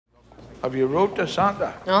Have you wrote to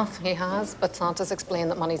Santa? No, he has, but Santa's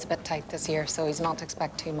explained that money's a bit tight this year, so he's not to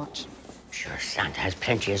expect too much. Sure, Santa has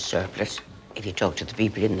plenty of surplus if you talk to the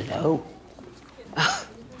people in the know. Oh,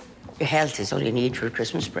 your health is all you need for a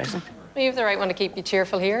Christmas present. Well, you've the right one to keep you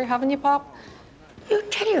cheerful here, haven't you, Pop? You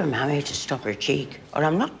tell your mammy to stop her cheek, or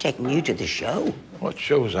I'm not taking you to the show. What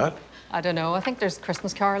show is that? I don't know. I think there's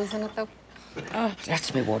Christmas carols in it, though. Oh,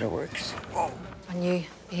 that's my waterworks. Oh. And you,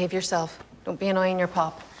 behave yourself. Don't be annoying your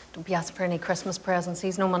Pop. Don't be asking for any Christmas presents.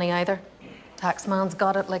 He's no money either. Taxman's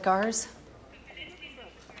got it like ours.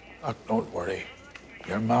 Oh, don't worry.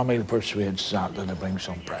 Your mammy will persuade Santa to bring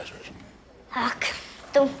some presents. Ach,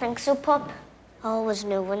 don't think so, Pop. I always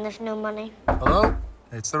know when there's no money. Hello?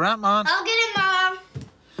 It's the rat man. I'll get it,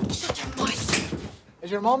 Mom. Shut your voice.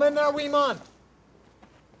 Is your mum in there, wee man?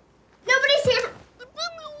 Nobody's here.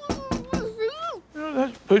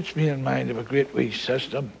 That puts me in mind of a great wee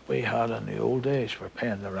system we had in the old days for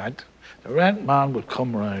paying the rent. The rent man would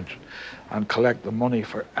come round and collect the money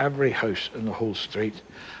for every house in the whole street.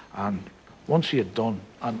 And once he had done,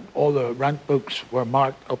 and all the rent books were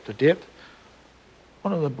marked up to date,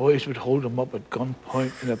 one of the boys would hold him up at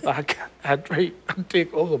gunpoint in the back entry and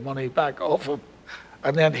take all the money back off him.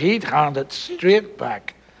 And then he'd hand it straight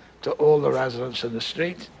back to all the residents in the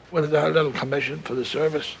street with a little commission for the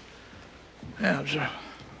service. Yeah, it was a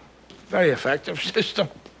very effective system.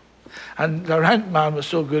 And the rent man was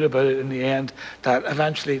so good about it in the end that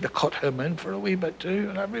eventually they cut him in for a wee bit too,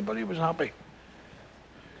 and everybody was happy.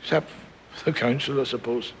 Except the council, I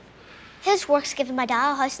suppose. His work's giving my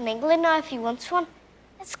dad a house in England now if he wants one.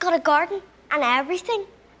 It's got a garden and everything,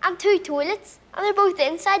 and 2 toilets, and they're both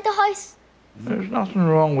inside the house. There's nothing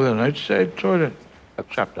wrong with an outside toilet,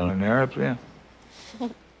 except on an airplane.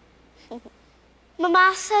 My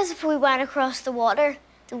ma says if we went across the water,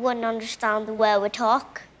 they wouldn't understand the way we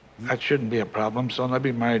talk. That shouldn't be a problem, son. I've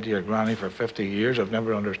been married to your granny for 50 years. I've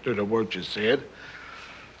never understood a word you said.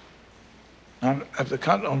 And if they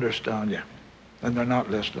can't understand you, then they're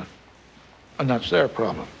not listening. And that's their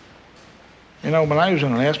problem. You know, when I was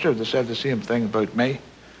in Leicester, they said the same thing about me.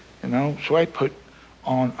 You know, so I put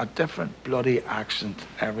on a different bloody accent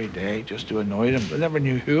every day just to annoy them. They never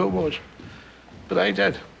knew who it was. But I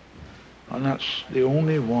did. And that's the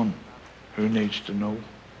only one who needs to know.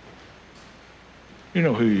 You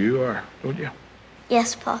know who you are, don't you?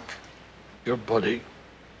 Yes, Pop. Your buddy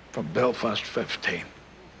from Belfast 15.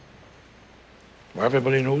 Where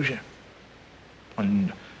everybody knows you.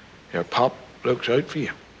 And your pop looks out for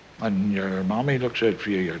you. And your mommy looks out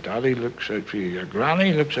for you. Your daddy looks out for you. Your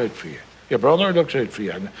granny looks out for you. Your brother looks out for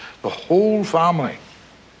you. And the whole family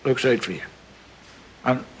looks out for you.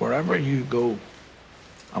 And wherever you go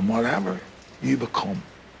and whatever you become,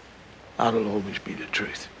 that'll always be the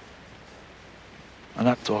truth. And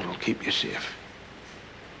that thought will keep you safe.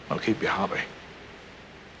 It'll keep you happy.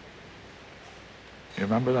 You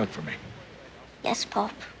remember that for me? Yes,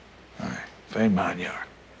 Pop. Aye, fine man you are.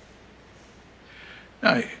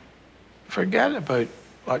 Now, forget about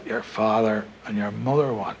what your father and your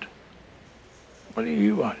mother want. What do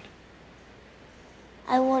you want?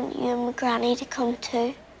 I want you and my granny to come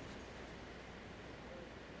too.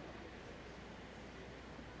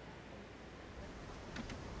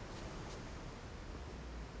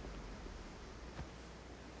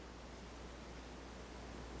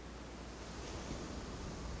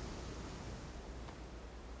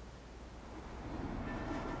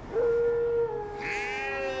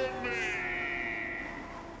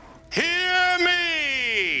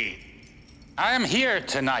 I am here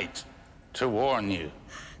tonight to warn you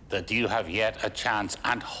that you have yet a chance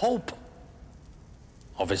and hope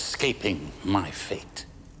of escaping my fate.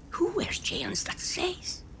 Who wears chains that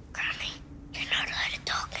says? Granny, you're not allowed to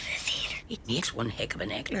talk in the theatre. It makes one heck of a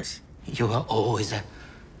necklace. You are always a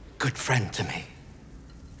good friend to me.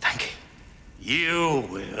 Thank you. You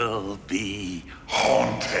will be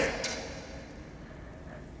haunted.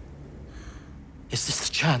 Is this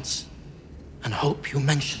the chance and hope you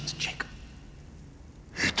mentioned, Jacob?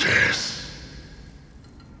 It is.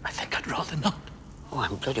 I think I'd rather not. Oh,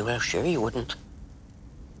 I'm bloody well sure you wouldn't.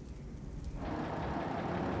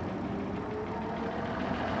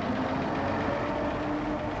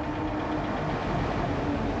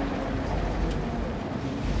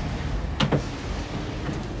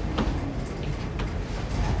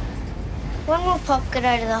 When will Pop get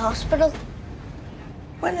out of the hospital?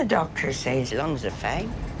 When the doctor says lungs are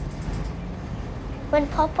fine. When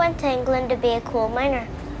Pop went to England to be a coal miner,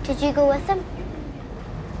 did you go with him?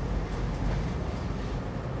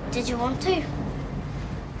 Did you want to?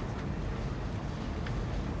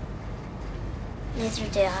 Neither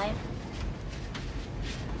did I.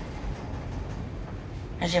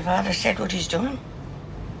 Has your father said what he's doing?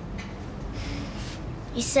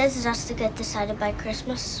 He says it has to get decided by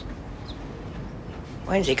Christmas.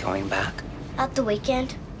 When's he coming back? At the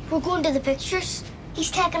weekend. We're going to the pictures.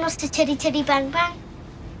 He's taking us to Titty Titty Bang Bang.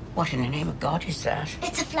 What in the name of God is that?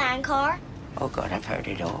 It's a flying car. Oh, God, I've heard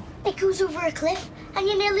it all. It goes over a cliff and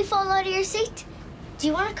you nearly fall out of your seat. Do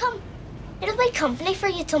you want to come? It'll be company for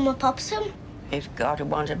you till my pop's home. If God had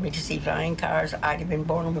wanted me to see flying cars, I'd have been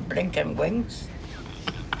born with blinking wings.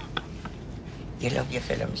 You love your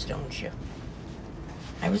films, don't you?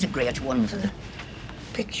 I was a great one for the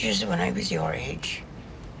pictures when I was your age.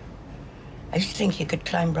 I used to think you could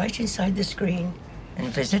climb right inside the screen and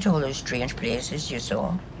visit all those strange places you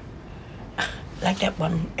saw. Like that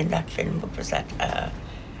one in that film, what was that?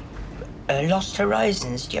 Lost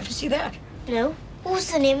Horizons. Did you ever see that? No. What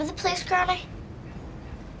was the name of the place, Granny?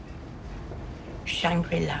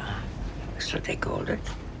 Shangri-La. That's what they called it.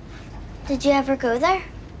 Did you ever go there?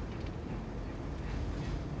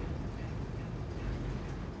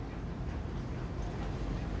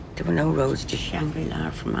 There were no roads to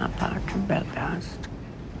Shangri-La from our part in Belfast.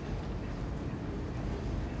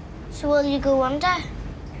 So will you go one day?